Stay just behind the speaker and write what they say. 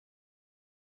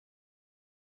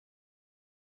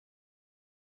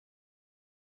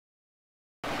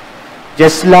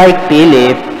Just like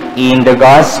Philip in the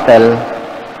Gospel,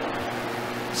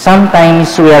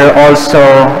 sometimes we are also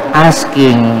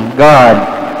asking God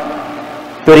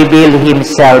to reveal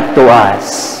Himself to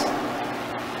us.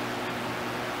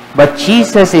 But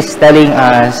Jesus is telling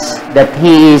us that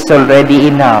He is already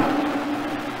enough.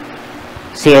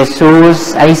 Si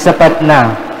Jesus ay sapat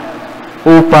na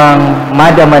upang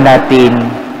madama natin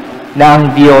na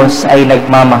ang Diyos ay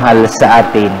nagmamahal sa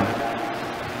atin.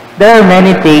 There are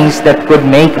many things that could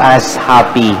make us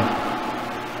happy,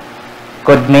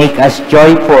 could make us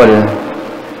joyful,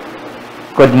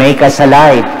 could make us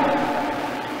alive.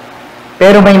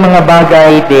 Pero may mga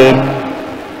bagay din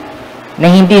na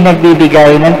hindi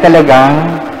nagbibigay ng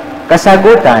talagang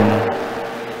kasagutan.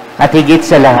 At higit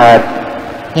sa lahat,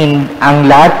 ang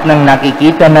lahat ng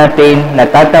nakikita natin na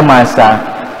tatamasa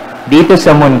dito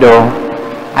sa mundo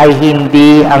ay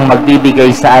hindi ang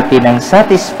magbibigay sa atin ng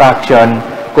satisfaction,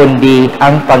 kundi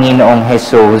ang Panginoong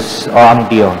Jesus o ang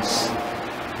Diyos.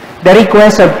 The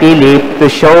request of Philip to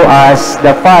show us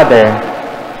the Father,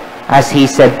 as he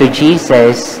said to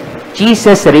Jesus,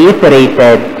 Jesus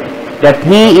reiterated that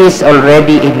He is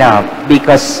already enough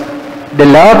because the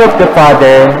love of the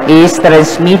Father is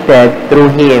transmitted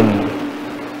through Him.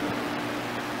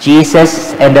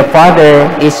 Jesus and the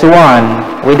Father is one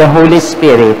with the Holy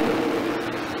Spirit.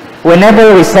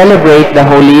 Whenever we celebrate the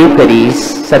Holy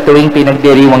Eucharist, sa tuwing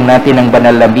pinagdiriwang natin ang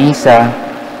banal na misa,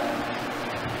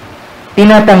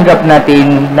 tinatanggap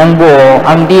natin ng buo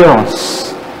ang Diyos,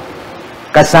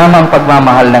 kasama ang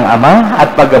pagmamahal ng Ama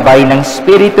at paggabay ng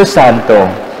Espiritu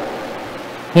Santo.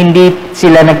 Hindi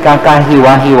sila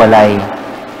nagkakahiwa-hiwalay.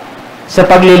 Sa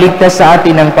pagliligtas sa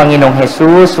atin ng Panginoong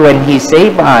Jesus, when He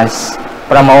saved us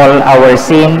from all our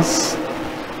sins,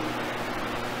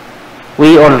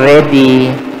 we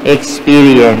already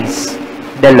experience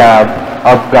the love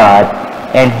of God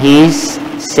and His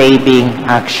saving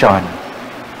action.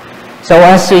 So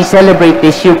as we celebrate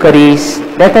this Eucharist,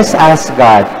 let us ask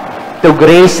God to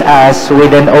grace us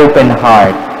with an open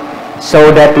heart so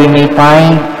that we may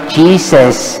find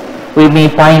Jesus, we may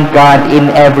find God in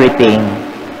everything,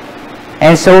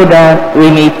 and so that we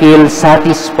may feel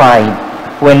satisfied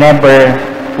whenever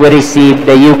we receive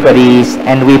the Eucharist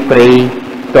and we pray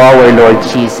to our Lord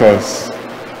Jesus.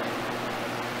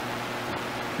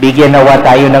 Bigyan nawa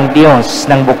tayo ng Diyos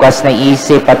ng bukas na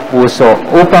isip at puso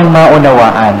upang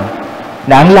maunawaan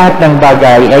na ang lahat ng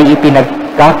bagay ay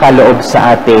ipinagkakaloob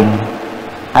sa atin.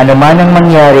 Ano man ang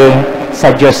mangyari, sa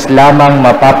Diyos lamang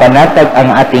mapapanatag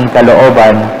ang ating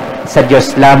kalooban, sa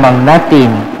Diyos lamang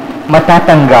natin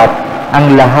matatanggap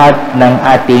ang lahat ng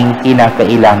ating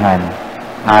kinakailangan.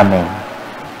 Amen.